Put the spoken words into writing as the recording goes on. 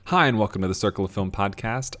Hi, and welcome to the Circle of Film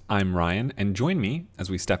podcast. I'm Ryan, and join me as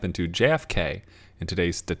we step into JFK in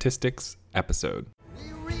today's statistics episode.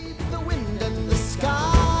 We read the wind and the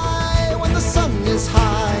sky when the sun is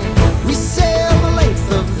high. We sail the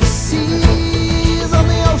length of the seas on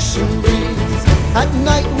the ocean breeze. At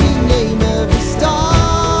night we name every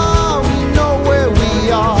star. We know where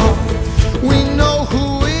we are. We know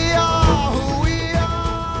who we are, who we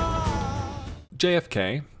are.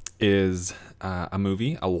 JFK is a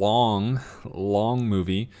movie, a long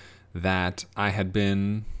movie that I had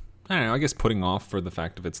been, I guess putting off for the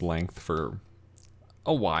fact of its length for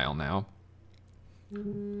a while now.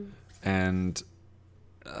 And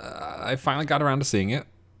I finally got around to seeing it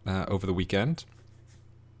over the weekend.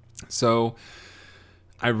 So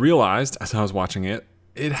I realized as I was watching it,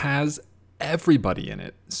 it has everybody in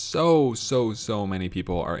it. So many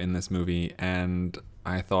people are in this movie. And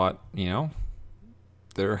I thought,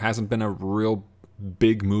 there hasn't been a real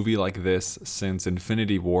big movie like this since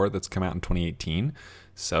Infinity War that's come out in 2018.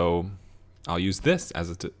 So I'll use this as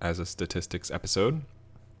a statistics episode.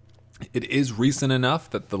 It is recent enough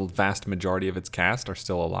that the vast majority of its cast are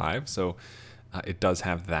still alive. So it does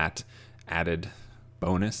have that added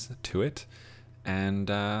bonus to it. And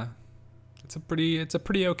it's a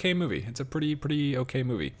pretty okay movie. It's a pretty okay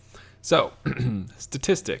movie. So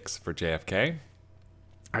statistics for JFK.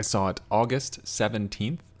 I saw it August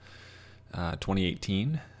 17th,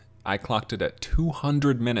 2018. I clocked it at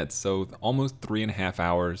 200 minutes, so almost 3.5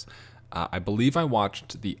 hours. I believe I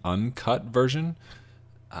watched the uncut version,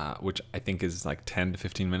 which I think is like 10 to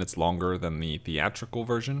 15 minutes longer than the theatrical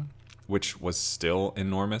version, which was still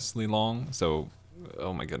enormously long. So,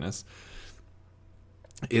 oh my goodness.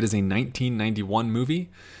 It is a 1991 movie.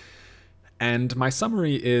 And my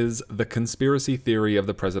summary is the conspiracy theory of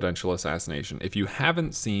the presidential assassination. If you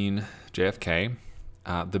haven't seen JFK,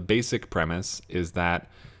 the basic premise is that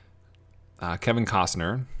Kevin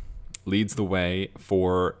Costner leads the way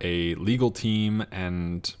for a legal team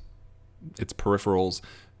and its peripherals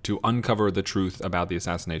to uncover the truth about the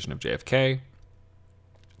assassination of JFK,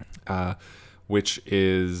 which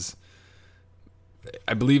is,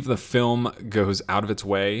 I believe the film goes out of its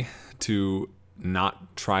way to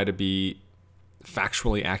not try to be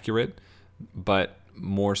factually accurate, but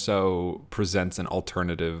more so presents an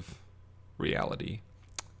alternative reality.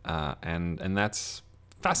 And that's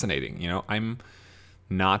fascinating. I'm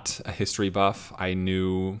not a history buff. I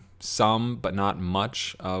knew some, but not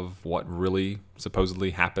much of what really supposedly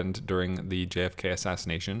happened during the JFK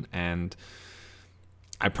assassination. And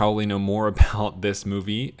I probably know more about this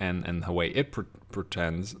movie and the way it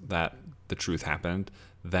pretends that the truth happened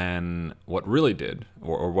than what really did,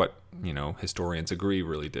 or what, historians agree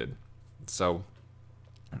really did. So,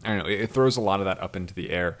 I don't know, it throws a lot of that up into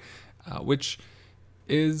the air, which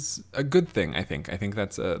is a good thing, I think. I think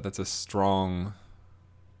that's a strong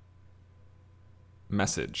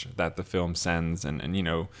message that the film sends,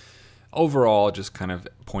 and overall just kind of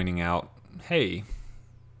pointing out, hey,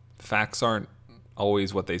 facts aren't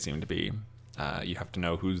always what they seem to be. You have to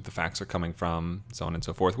know who the facts are coming from, so on and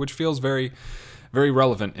so forth, which feels very, very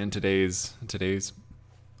relevant in today's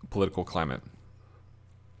political climate.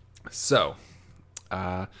 So,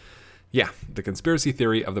 the conspiracy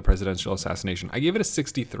theory of the presidential assassination. I gave it a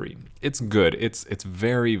 63. It's good. It's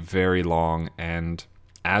very, very long, and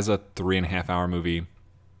as a 3.5 hour movie,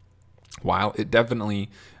 while it definitely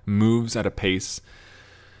moves at a pace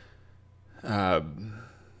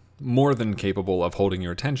more than capable of holding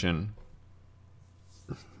your attention,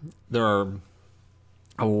 there are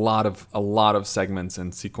a lot of segments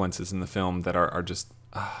and sequences in the film that are just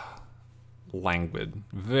languid,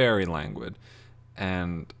 very languid,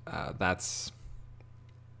 and that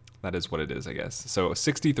is what it is, I guess. So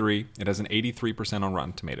 63. It has an 83% on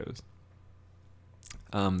Rotten Tomatoes.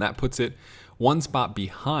 That puts it one spot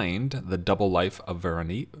behind The Double Life of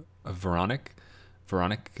Veronique,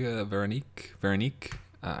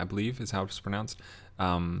 I believe is how it's pronounced.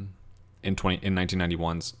 In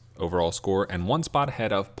 1991's overall score, and one spot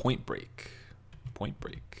ahead of Point Break.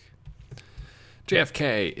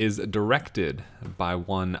 JFK is directed by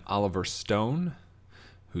one Oliver Stone,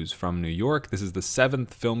 who's from New York. This is the 7th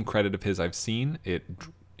film credit of his I've seen. It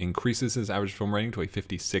increases his average film rating to a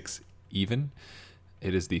 56 even.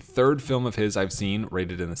 It is the 3rd film of his I've seen,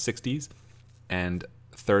 rated in the 60s, and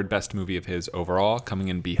 3rd best movie of his overall, coming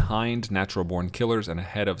in behind Natural Born Killers and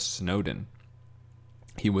ahead of Snowden.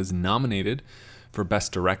 He was nominated for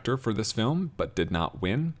Best Director for this film, but did not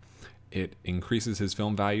win. It increases his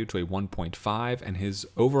film value to a 1.5 and his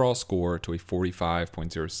overall score to a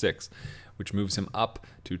 45.06, which moves him up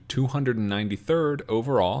to 293rd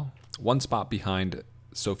overall, one spot behind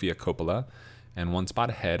Sofia Coppola, and one spot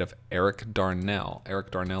ahead of Eric Darnell.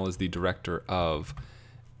 Eric Darnell is the director of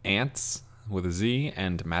Ants with a Z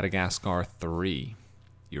and Madagascar 3,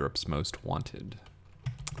 Europe's Most Wanted.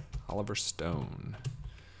 Oliver Stone.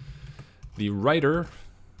 The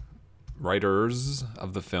writers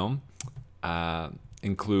of the film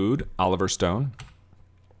include Oliver Stone.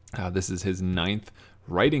 This is his 9th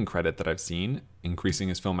writing credit that I've seen, increasing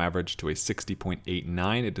his film average to a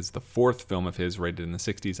 60.89. It is the 4th film of his rated in the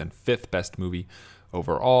 60s and 5th best movie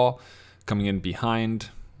overall, coming in behind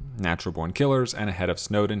Natural Born Killers and ahead of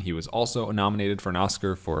Snowden. He was also nominated for an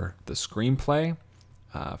Oscar for the screenplay,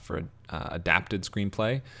 for adapted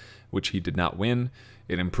screenplay, which he did not win.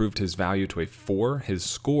 It improved his value to a 4, his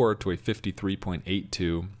score to a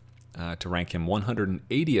 53.82, to rank him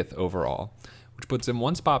 180th overall, which puts him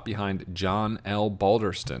one spot behind John L.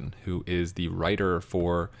 Balderston, who is the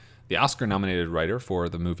Oscar-nominated writer for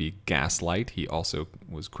the movie Gaslight. He also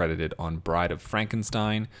was credited on Bride of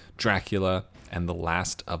Frankenstein, Dracula, and The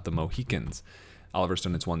Last of the Mohicans. Oliver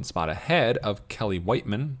Stone is one spot ahead of Kelly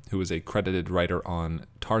Whiteman, who is a credited writer on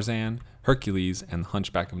Tarzan, Hercules, and The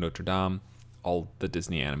Hunchback of Notre Dame, all the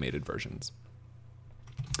Disney animated versions.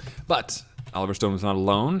 But Oliver Stone was not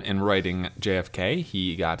alone in writing JFK.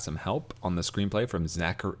 He got some help on the screenplay from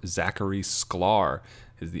Zachary Sklar.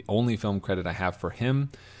 Is the only film credit I have for him.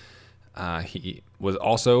 He was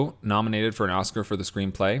also nominated for an Oscar for the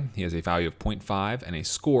screenplay. He has a value of 0.5 and a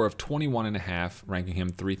score of 21.5, ranking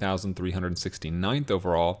him 3,369th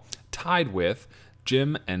overall, tied with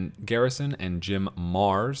Jim and Garrison and Jim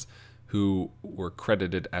Mars, who were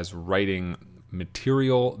credited as writing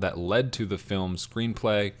material that led to the film's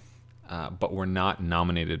screenplay, but were not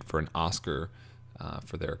nominated for an Oscar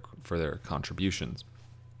for their contributions.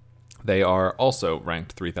 They are also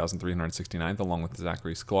ranked 3,369th, along with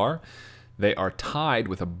Zachary Sklar. They are tied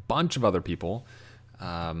with a bunch of other people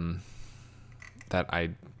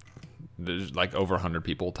there's like over 100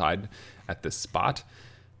 people tied at this spot,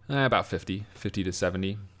 about 50 to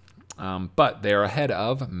 70. But they are ahead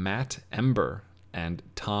of Matt Ember and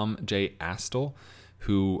Tom J. Astle,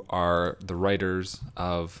 who are the writers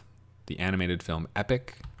of the animated film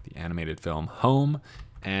Epic, the animated film Home,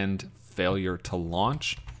 and Failure to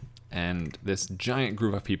Launch. And this giant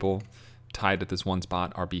group of people tied at this one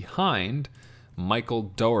spot are behind Michael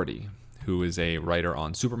Dougherty, who is a writer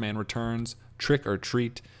on Superman Returns, Trick or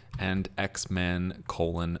Treat, and X-Men: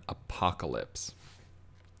 Apocalypse.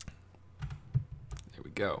 There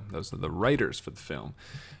we go. Those are the writers for the film.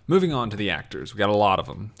 Moving on to the actors. We got a lot of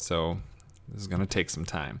them, so this is going to take some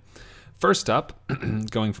time. First up,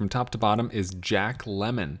 going from top to bottom, is Jack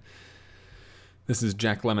Lemmon. This is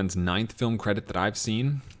Jack Lemmon's 9th film credit that I've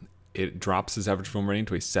seen. It drops his average film rating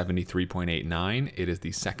to a 73.89. It is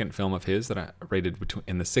the 2nd film of his that I rated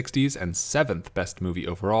in the 60s and 7th best movie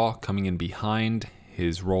overall, coming in behind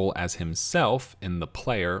his role as himself in The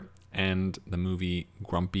Player and the movie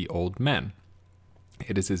Grumpy Old Men.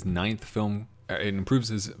 It is his 9th film. It improves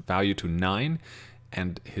his value to 9,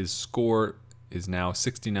 and his score is now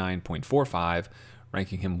 69.45,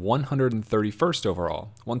 ranking him 131st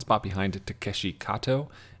overall, one spot behind Takeshi Kato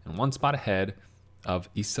and one spot ahead of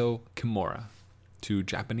Iso Kimura, 2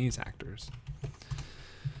 Japanese actors.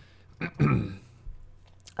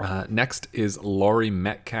 Next is Laurie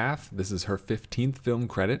Metcalf. This is her 15th film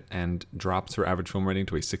credit and drops her average film rating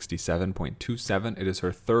to a 67.27. It is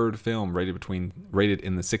her 3rd film rated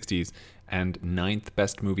in the 60s and 9th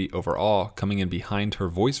best movie overall, coming in behind her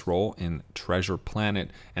voice role in Treasure Planet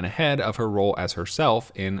and ahead of her role as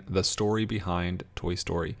herself in The Story Behind Toy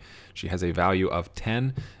Story. She has a value of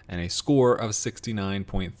 10 and a score of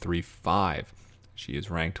 69.35. She is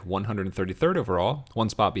ranked 133rd overall, one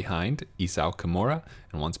spot behind Isao Kimura,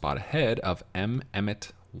 and one spot ahead of M.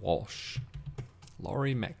 Emmett Walsh.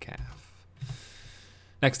 Laurie Metcalf.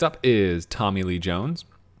 Next up is Tommy Lee Jones.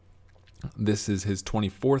 This is his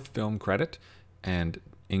 24th film credit and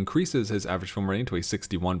increases his average film rating to a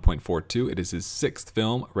 61.42. It is his 6th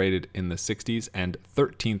film rated in the 60s and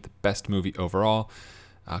 13th best movie overall,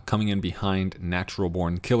 coming in behind Natural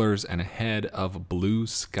Born Killers and ahead of Blue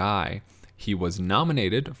Sky. He was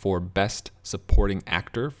nominated for Best Supporting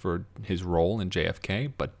Actor for his role in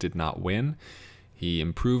JFK, but did not win. He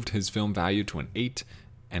improved his film value to an 8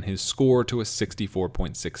 and his score to a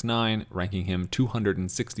 64.69, ranking him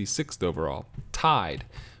 266th overall, tied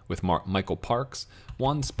with Michael Parks,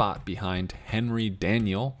 one spot behind Henry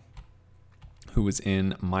Daniel, who was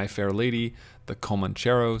in My Fair Lady, The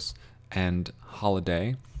Comancheros, and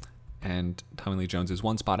Holiday. And Tommy Lee Jones is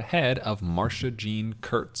one spot ahead of Marcia Jean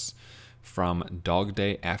Kurtz from Dog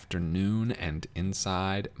Day Afternoon and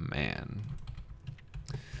Inside Man.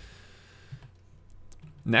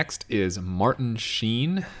 Next is Martin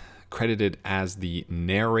Sheen, credited as the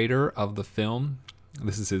narrator of the film.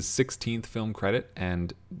 This is his 16th film credit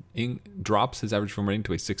and drops his average film rating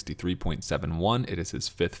to a 63.71. It is his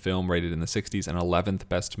 5th film rated in the 60s and 11th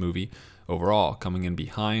best movie overall, coming in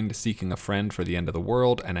behind Seeking a Friend for the End of the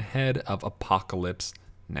World and ahead of Apocalypse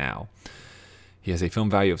Now. He has a film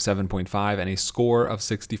value of 7.5 and a score of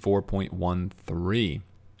 64.13.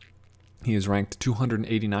 He is ranked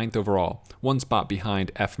 289th overall, one spot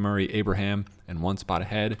behind F. Murray Abraham and one spot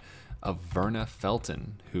ahead of Verna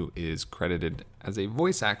Felton, who is credited as a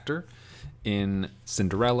voice actor in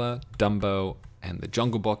Cinderella, Dumbo, and The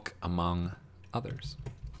Jungle Book, among others.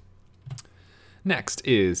 Next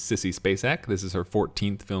is Sissy Spacek. This is her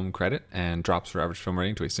 14th film credit and drops her average film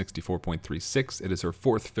rating to a 64.36. It is her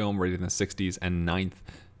 4th film rated in the 60s and 9th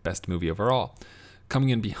best movie overall, coming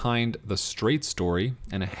in behind The Straight Story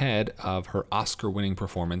and ahead of her Oscar-winning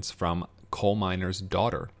performance from Coal Miner's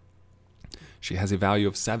Daughter. She has a value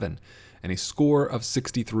of 7 and a score of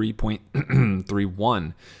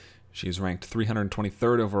 63.31. She is ranked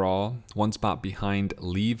 323rd overall, one spot behind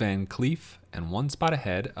Lee Van Cleef, and one spot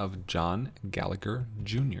ahead of John Gallagher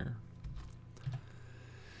Jr.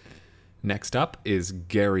 Next up is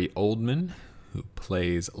Gary Oldman, who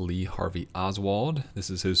plays Lee Harvey Oswald.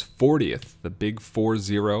 This is his 40th, the big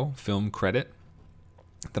 40 film credit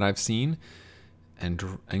that I've seen,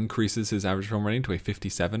 and increases his average film rating to a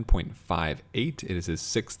 57.58. It is his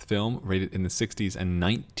 6th film rated in the 60s and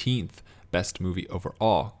 19th best movie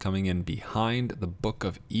overall, coming in behind The Book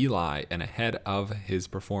of Eli and ahead of his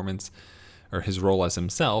performance, or his role as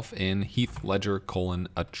himself, in Heath Ledger: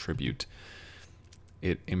 A Tribute.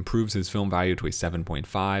 It improves his film value to a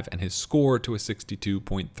 7.5 and his score to a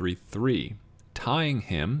 62.33, tying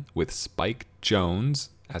him with Spike Jonze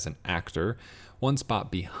as an actor, one spot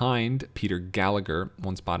behind Peter Gallagher,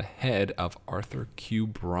 one spot ahead of Arthur Q.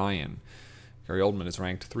 Bryan. Gary Oldman is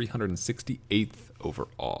ranked 368th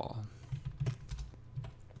overall.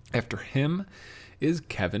 After him is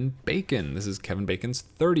Kevin Bacon. This is Kevin Bacon's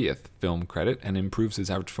 30th film credit and improves his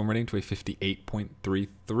average film rating to a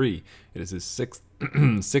 58.33. It is his sixth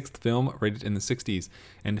film rated in the 60s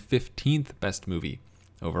and 15th best movie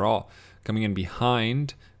overall, coming in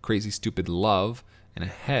behind Crazy Stupid Love and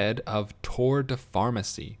ahead of Tour de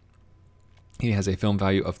Pharmacy. He has a film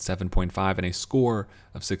value of 7.5 and a score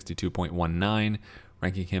of 62.19,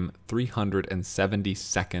 ranking him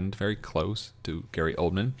 372nd, very close to Gary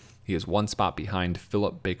Oldman. He is one spot behind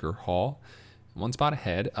Philip Baker Hall, and one spot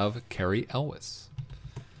ahead of Cary Elwes.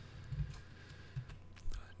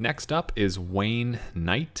 Next up is Wayne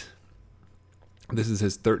Knight. This is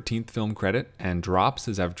his 13th film credit and drops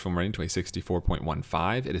his average film rating to a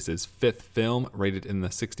 64.15. It is his 5th film rated in the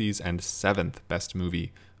 60s and 7th best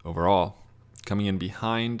movie overall, coming in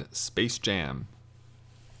behind Space Jam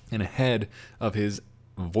and ahead of his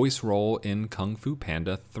voice role in Kung Fu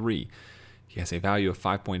Panda 3. He has a value of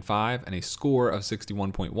 5.5 and a score of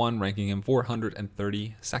 61.1, ranking him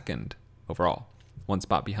 432nd overall, one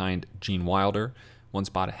spot behind Gene Wilder, one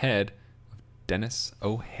spot ahead of Dennis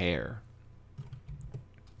O'Hare.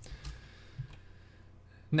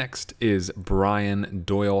 Next is Brian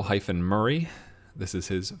Doyle-Murray. This is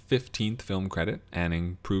his 15th film credit and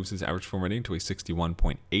improves his average film rating to a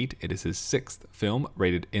 61.8. It is his 6th film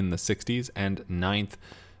rated in the 60s and 9th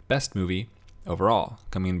best movie overall,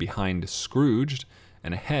 coming in behind Scrooged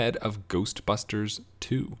and ahead of Ghostbusters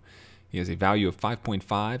 2. He has a value of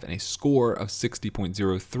 5.5 and a score of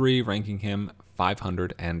 60.03, ranking him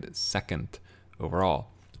 502nd overall,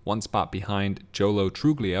 one spot behind Jolo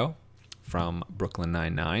Truglio from Brooklyn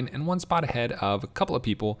Nine-Nine, and one spot ahead of a couple of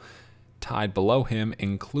people tied below him,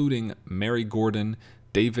 including Mary Gordon,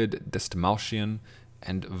 David Dastmalchian,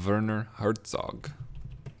 and Werner Herzog.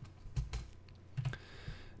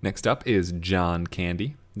 Next up is John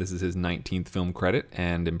Candy. This is his 19th film credit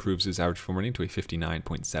and improves his average film rating to a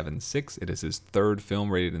 59.76. It is his 3rd film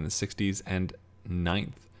rated in the 60s and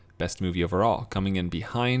 9th best movie overall, coming in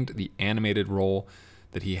behind the animated role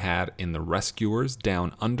that he had in The Rescuers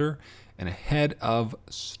Down Under and ahead of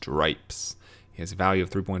Stripes. He has a value of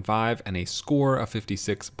 3.5 and a score of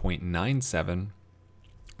 56.97,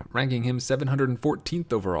 ranking him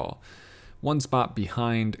 714th overall, one spot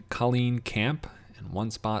behind Colleen Camp and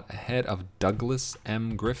one spot ahead of Douglas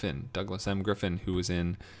M. Griffin. Douglas M. Griffin, who was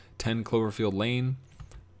in 10 Cloverfield Lane,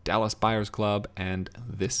 Dallas Buyers Club, and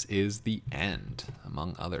This Is the End,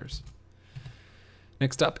 among others.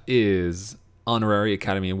 Next up is honorary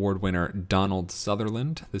Academy Award winner Donald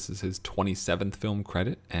Sutherland. This is his 27th film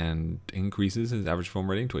credit and increases his average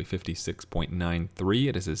film rating to a 56.93.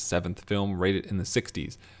 It is his 7th film rated in the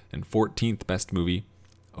 60s and 14th best movie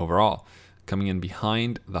overall, coming in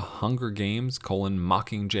behind The Hunger Games,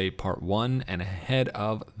 Mockingjay Part 1, and ahead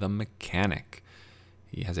of The Mechanic.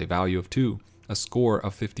 He has a value of 2, a score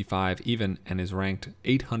of 55 even, and is ranked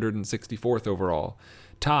 864th overall,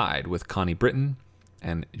 tied with Connie Britton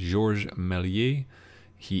and Georges Méliès.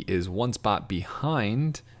 He is one spot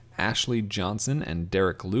behind Ashley Johnson and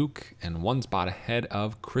Derek Luke, and one spot ahead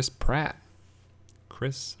of Chris Pratt.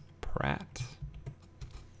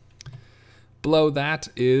 Below that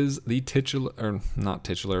is the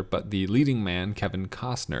the leading man, Kevin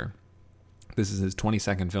Costner. This is his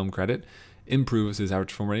 22nd film credit. Improves his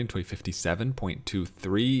average film rating to a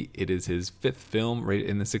 57.23. It is his 5th film rated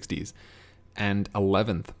in the 60s and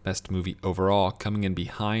 11th best movie overall, coming in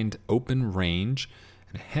behind Open Range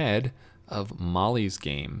and ahead of Molly's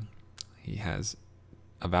Game. He has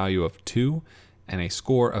a value of 2 and a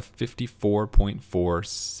score of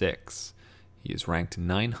 54.46. He is ranked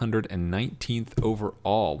 919th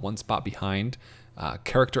overall, one spot behind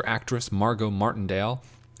character actress Margot Martindale,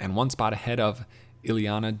 and one spot ahead of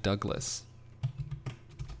Illeana Douglas.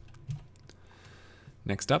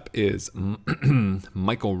 Next up is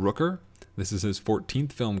Michael Rooker. This is his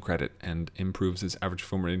 14th film credit and improves his average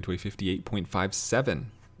film rating to a 58.57.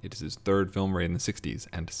 It is his 3rd film rated in the 60s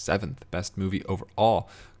and 7th best movie overall,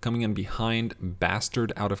 coming in behind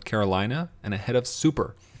Bastard Out of Carolina and ahead of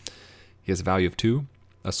Super. He has a value of 2,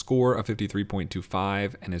 a score of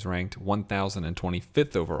 53.25, and is ranked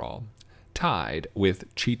 1,025th overall, tied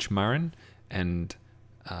with Cheech Marin and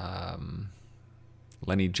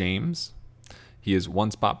Lenny James. He is one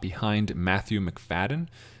spot behind Matthew McFadden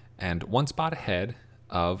and one spot ahead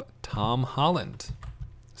of Tom Holland,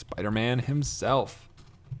 Spider-Man himself.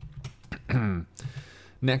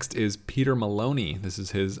 Next is Peter Maloney. This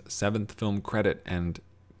is his 7th film credit and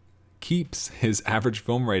keeps his average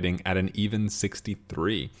film rating at an even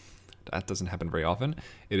 63. That doesn't happen very often.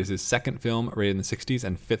 It is his 2nd film rated in the 60s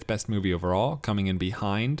and 5th best movie overall, coming in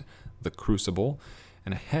behind The Crucible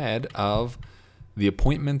and ahead of The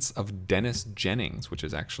Appointments of Dennis Jennings, which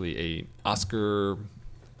is actually a Oscar,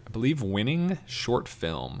 I believe, winning short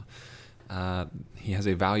film. He has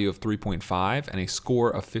a value of 3.5 and a score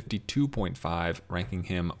of 52.5, ranking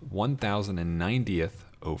him 1,090th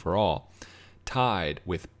overall, tied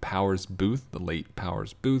with Powers Booth, the late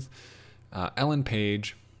Powers Booth, Ellen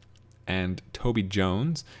Page, and Toby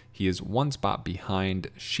Jones. He is one spot behind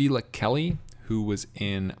Sheila Kelly, who was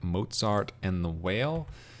in Mozart and the Whale,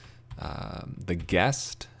 The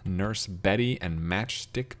Guest, Nurse Betty, and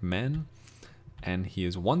Matchstick Men. And he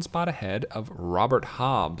is one spot ahead of Robert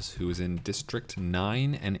Hobbs, who is in District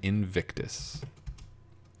 9 and Invictus.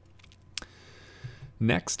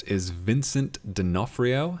 Next is Vincent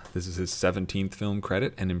D'Onofrio. This is his 17th film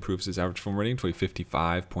credit and improves his average film rating to a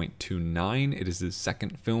 55.29. It is his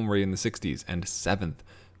 2nd film rated in the 60s and 7th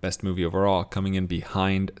best movie overall, coming in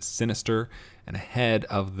behind Sinister and ahead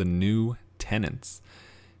of The New Tenants.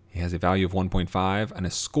 He has a value of 1.5 and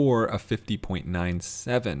a score of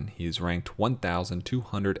 50.97. He is ranked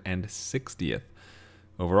 1,260th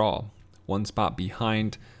overall, one spot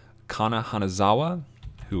behind Kana Hanazawa,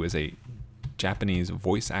 who is a Japanese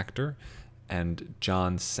voice actor, and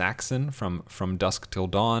John Saxon from Dusk Till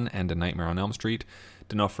Dawn and A Nightmare on Elm Street.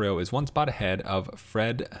 D'Onofrio is one spot ahead of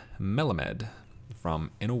Fred Melamed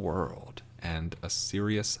from In a World and A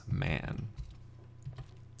Serious Man.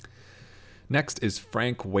 Next is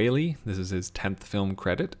Frank Whaley. This is his 10th film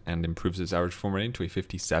credit and improves his average film rating to a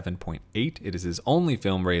 57.8. It is his only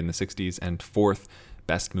film rated in the 60s and 4th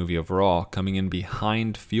best movie overall, coming in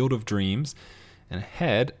behind Field of Dreams and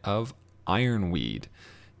ahead of Ironweed.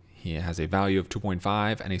 He has a value of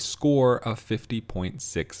 2.5 and a score of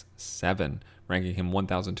 50.67, ranking him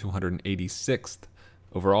 1,286th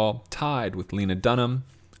overall, tied with Lena Dunham,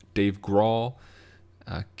 Dave Grohl,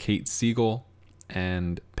 Kate Siegel,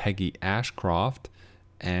 and Peggy Ashcroft,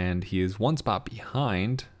 and he is one spot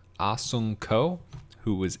behind Ah Sung Ko,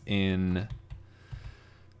 who was in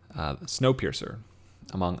Snowpiercer,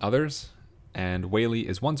 among others, and Whaley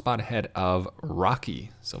is one spot ahead of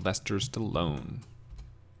Rocky, Sylvester Stallone.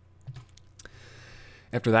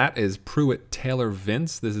 After that is Pruitt Taylor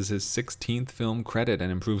Vince. This is his 16th film credit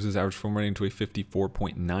and improves his average film rating to a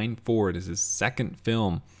 54.94. It is his 2nd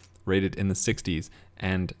film rated in the 60s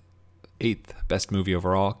and 8th best movie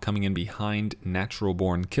overall, coming in behind Natural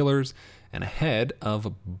Born Killers and ahead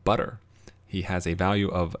of Butter. He has a value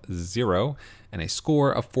of 0 and a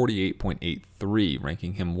score of 48.83,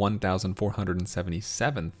 ranking him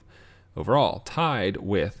 1,477th overall, tied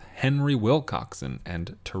with Henry Wilcoxon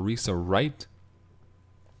and Teresa Wright.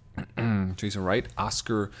 Teresa Wright,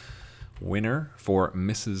 Oscar winner for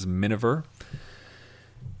Mrs. Miniver.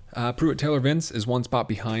 Pruitt Taylor Vince is one spot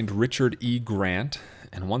behind Richard E. Grant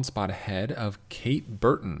and one spot ahead of Kate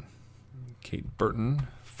Burton. Kate Burton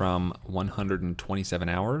from 127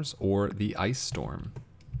 Hours or The Ice Storm.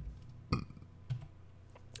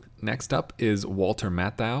 Next up is Walter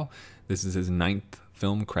Matthau. This is his 9th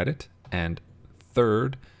film credit and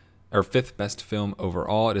fifth best film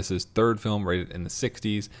overall. It is his 3rd film rated in the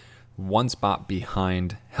 60s, one spot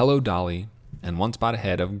behind Hello Dolly and one spot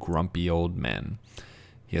ahead of Grumpy Old Men.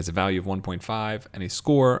 He has a value of 1.5 and a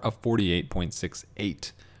score of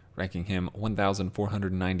 48.68, ranking him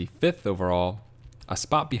 1,495th overall, a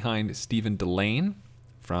spot behind Stephen Delane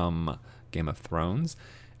from Game of Thrones,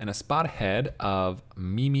 and a spot ahead of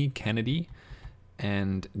Mimi Kennedy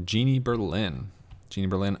and Jeannie Berlin. Jeannie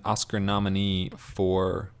Berlin, Oscar nominee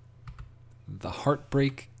for The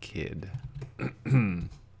Heartbreak Kid.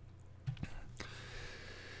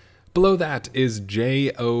 Below that is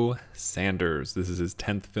J.O. Sanders. This is his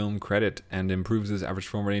 10th film credit and improves his average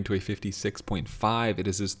film rating to a 56.5. It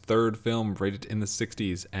is his 3rd film rated in the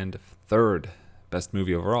 60s and 3rd best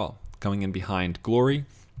movie overall, coming in behind Glory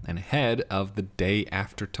and ahead of The Day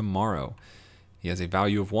After Tomorrow. He has a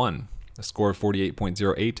value of 1, a score of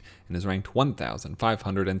 48.08, and is ranked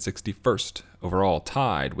 1,561st overall,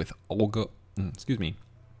 tied with Olga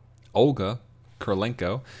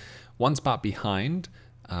Kurylenko, one spot behind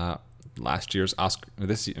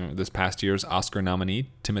this past year's Oscar nominee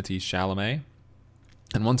Timothée Chalamet,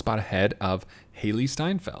 and one spot ahead of Haley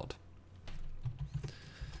Steinfeld.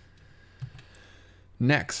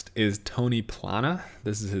 Next is Tony Plana.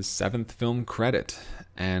 This is his 7th film credit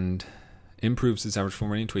and improves his average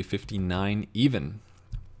film rating to a 59 even.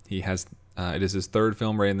 It is his 3rd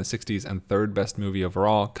film rated in the 60s and 3rd best movie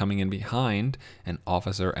overall, coming in behind An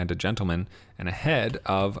Officer and a Gentleman and ahead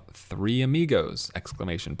of Three Amigos!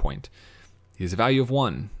 He has a value of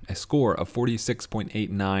 1, a score of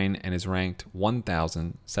 46.89, and is ranked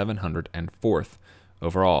 1,704th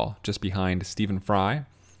overall, just behind Stephen Fry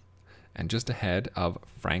and just ahead of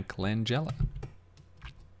Frank Langella.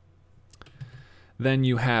 Then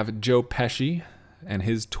you have Joe Pesci and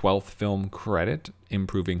his 12th film credit,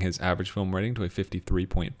 improving his average film rating to a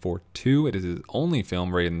 53.42. It is his only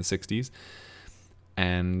film rated in the 60s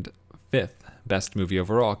and 5th best movie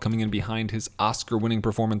overall, coming in behind his Oscar-winning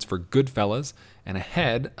performance for Goodfellas and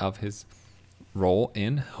ahead of his role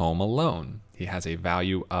in Home Alone. He has a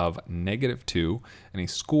value of -2 and a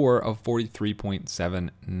score of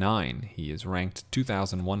 43.79. He is ranked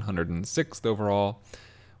 2,106th overall,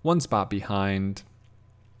 one spot behind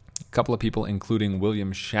a couple of people, including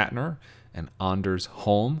William Shatner and Anders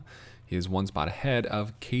Holm. He is one spot ahead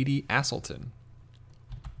of Katie Aselton.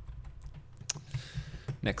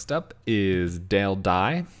 Next up is Dale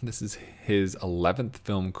Dye. This is his 11th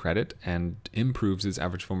film credit and improves his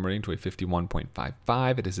average film rating to a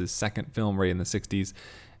 51.55. It is his 2nd film rated in the 60s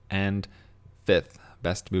and 5th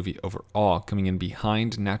best movie overall, coming in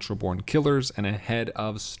behind Natural Born Killers and ahead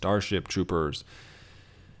of Starship Troopers.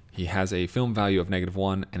 He has a film value of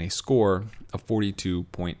 -1 and a score of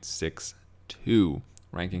 42.62,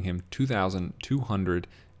 ranking him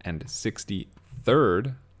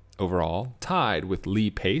 2,263rd overall, tied with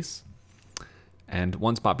Lee Pace, and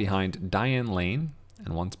one spot behind Diane Lane,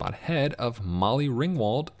 and one spot ahead of Molly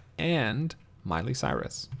Ringwald and Miley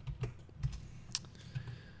Cyrus.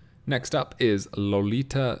 Next up is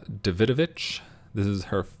Lolita Davidovich. This is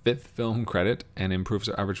her 5th film credit and improves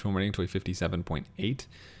her average film rating to a 57.8.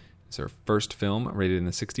 It's her 1st film rated in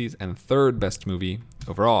the 60s and 3rd best movie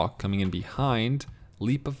overall, coming in behind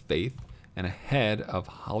Leap of Faith and ahead of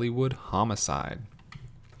Hollywood Homicide.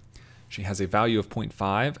 She has a value of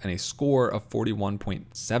 0.5 and a score of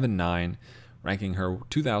 41.79, ranking her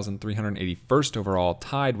 2,381st overall,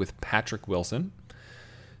 tied with Patrick Wilson,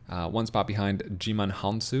 one spot behind Jiman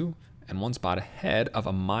Hansu, and one spot ahead of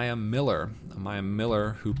Amaya Miller. Amaya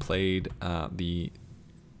Miller, who played the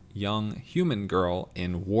young human girl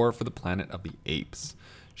in War for the Planet of the Apes.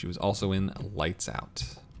 She was also in Lights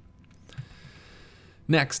Out.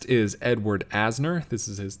 Next is Edward Asner. This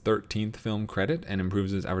is his 13th film credit and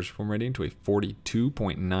improves his average film rating to a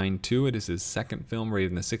 42.92. It is his 2nd film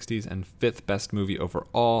rated in the 60s and 5th best movie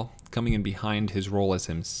overall, coming in behind his role as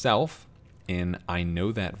himself in I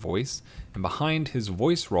Know That Voice and behind his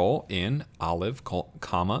voice role in Olive,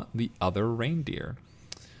 the Other Reindeer.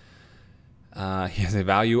 He has a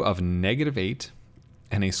value of -8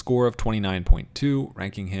 and a score of 29.2,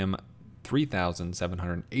 ranking him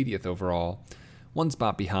 3,780th overall, one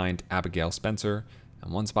spot behind Abigail Spencer,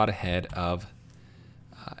 and one spot ahead of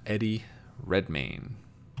Eddie Redmayne.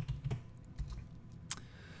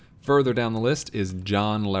 Further down the list is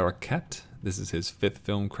John Larroquette. This is his 5th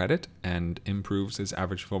film credit and improves his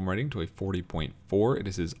average film rating to a 40.4. It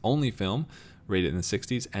is his only film rated in the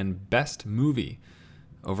 60s and best movie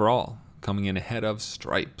overall, coming in ahead of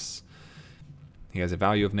Stripes. He has a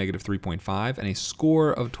value of negative 3.5 and a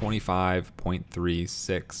score of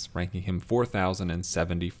 25.36, ranking him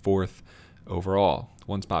 4,074th overall.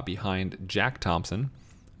 One spot behind Jack Thompson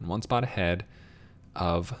and one spot ahead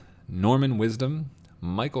of Norman Wisdom,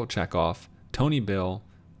 Michael Chekhov, Tony Bill,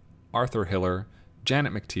 Arthur Hiller,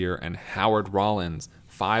 Janet McTeer, and Howard Rollins.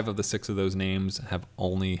 5 of the 6 of those names have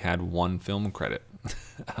only had one film credit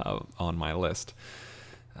on my list.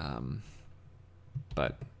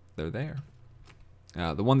 But they're there.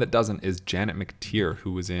 The one that doesn't is Janet McTeer,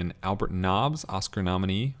 who was in Albert Nobbs, Oscar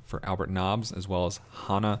nominee for Albert Nobbs, as well as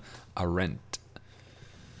Hannah Arendt.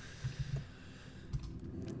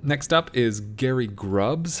 Next up is Gary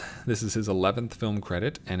Grubbs. This is his 11th film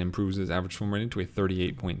credit and improves his average film rating to a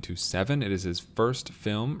 38.27. It is his first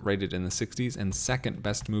film rated in the 60s and second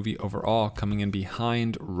best movie overall, coming in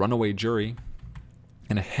behind Runaway Jury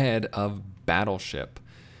and ahead of Battleship.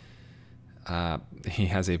 He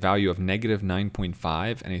has a value of negative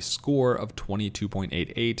 9.5 and a score of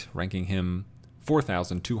 22.88, ranking him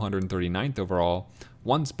 4,239th overall,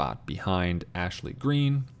 one spot behind Ashley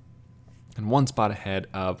Greene, and one spot ahead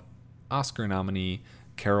of Oscar nominee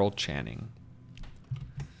Carol Channing.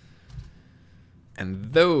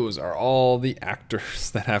 And those are all the actors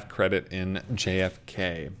that have credit in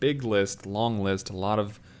JFK. Big list, long list, a lot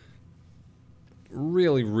of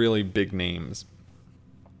really, really big names,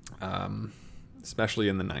 especially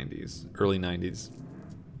in the 90s, early 90s.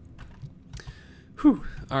 Whew.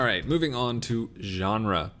 All right, moving on to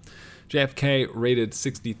genre. JFK, rated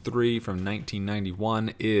 63 from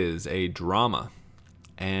 1991, is a drama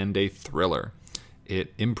and a thriller.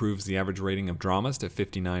 It improves the average rating of dramas to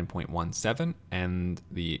 59.17 and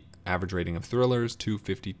the average rating of thrillers to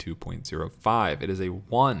 52.05. It is a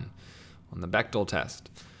 1 on the Bechdel test,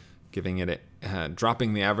 giving it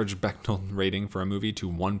dropping the average Bechdel rating for a movie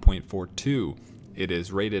to 1.42. It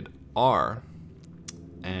is rated R,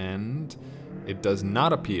 and it does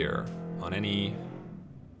not appear on any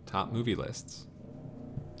top movie lists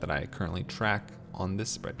that I currently track on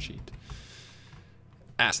this spreadsheet.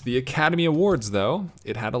 At the Academy Awards, though,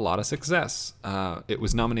 it had a lot of success. It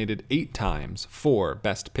was nominated 8 times for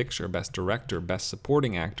Best Picture, Best Director, Best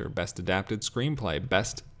Supporting Actor, Best Adapted Screenplay,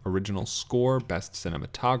 Best Original Score, Best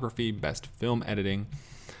Cinematography, Best Film Editing,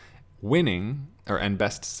 and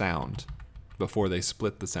Best Sound, before they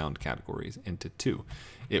split the sound categories into 2.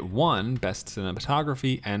 It won Best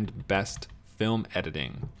Cinematography and Best Film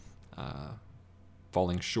Editing,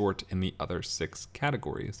 falling short in the other 6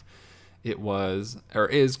 categories. It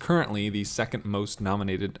is currently the second most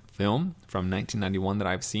nominated film from 1991 that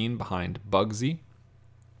I've seen, behind Bugsy,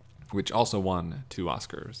 which also won 2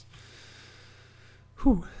 Oscars.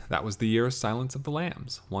 Whew, that was the year Silence of the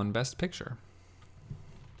Lambs won Best Picture.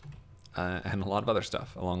 And a lot of other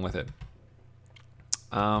stuff along with it.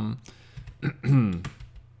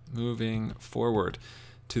 Moving forward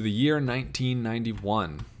to the year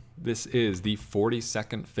 1991. This is the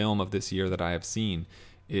 42nd film of this year that I have seen.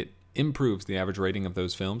 It improves the average rating of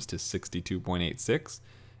those films to 62.86.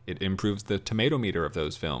 It improves the tomato meter of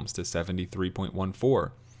those films to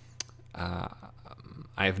 73.14. I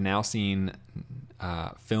have now seen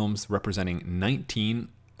films representing 19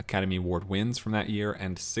 Academy Award wins from that year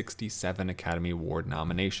and 67 Academy Award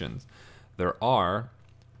nominations. There are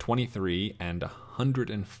 23 and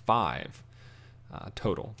 105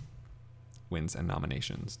 total wins and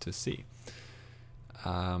nominations to see.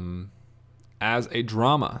 As a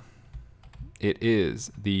drama, it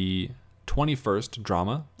is the 21st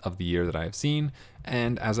drama of the year that I have seen,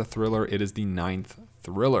 and as a thriller, it is the 9th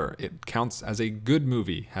thriller. It counts as a good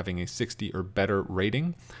movie, having a 60 or better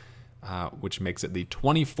rating, which makes it the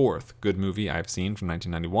 24th good movie I've seen from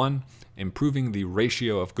 1991, improving the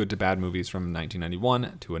ratio of good to bad movies from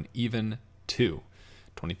 1991 to an even 2,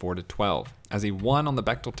 24 to 12. As a 1 on the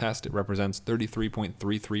Bechdel test, it represents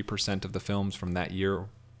 33.33% of the films from that year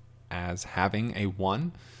as having a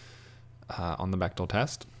 1 on the Bechdel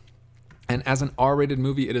test. And as an R-rated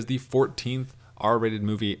movie, it is the 14th R-rated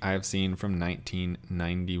movie I have seen from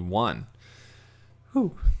 1991.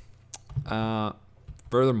 Whew.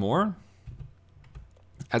 Furthermore,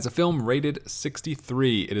 as a film rated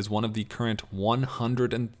 63, it is one of the current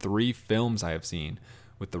 103 films I have seen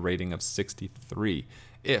with the rating of 63.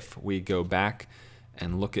 If we go back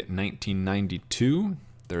and look at 1992,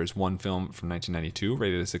 there's one film from 1992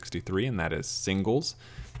 rated as 63, and that is Singles.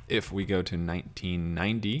 If we go to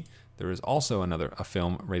 1990, there is also a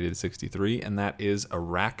film rated 63, and that is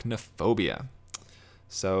Arachnophobia.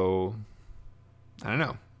 So I don't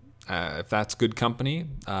know. If that's good company,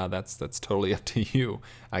 that's totally up to you,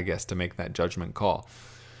 I guess, to make that judgment call.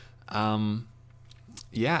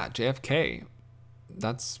 Yeah, JFK.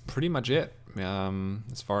 That's pretty much it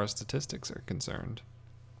as far as statistics are concerned.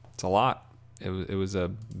 It's a lot. It was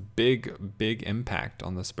a big impact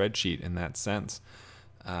on the spreadsheet in that sense.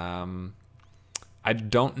 I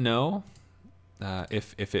don't know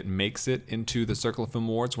if it makes it into the Circle of Film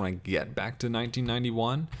Awards when I get back to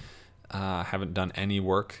 1991. I haven't done any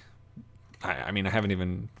work. I mean, I haven't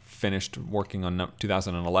even finished working on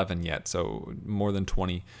 2011 yet, so more than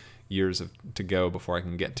 20 years to go before I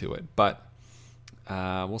can get to it. But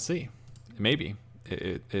we'll see. Maybe.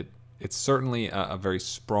 It's certainly a very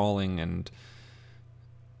sprawling and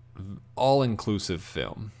all-inclusive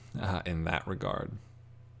film in that regard.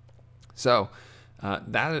 So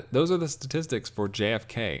those are the statistics for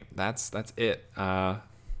JFK. That's it.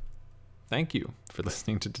 Thank you for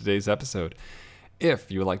listening to today's episode.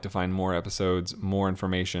 If you would like to find more episodes, more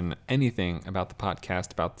information, anything about the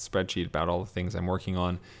podcast, about the spreadsheet, about all the things I'm working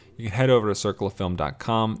on, you can head over to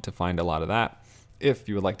circleoffilm.com to find a lot of that. If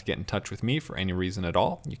you would like to get in touch with me for any reason at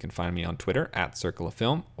all, you can find me on Twitter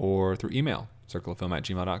 @circleoffilm or through email,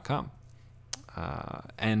 circleoffilm@gmail.com.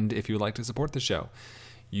 And if you would like to support the show,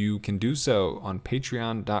 you can do so on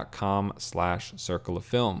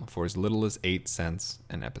patreon.com/circleoffilm for as little as 8 cents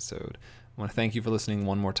an episode. I want to thank you for listening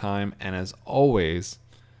one more time, and as always,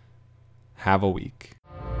 have a week.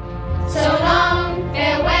 So long,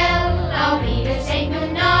 farewell, I'll be to say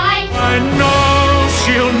goodnight. I know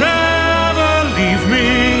she'll never leave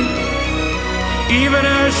me, even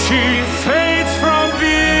as she fades from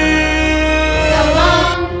view. So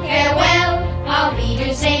long, farewell, I'll be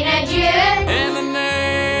to say adieu. In the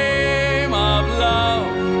name of love,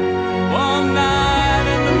 one night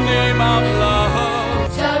in the name of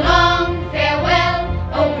love. So long, farewell,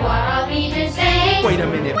 au revoir, I'll be to say. Wait a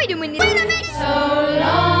minute.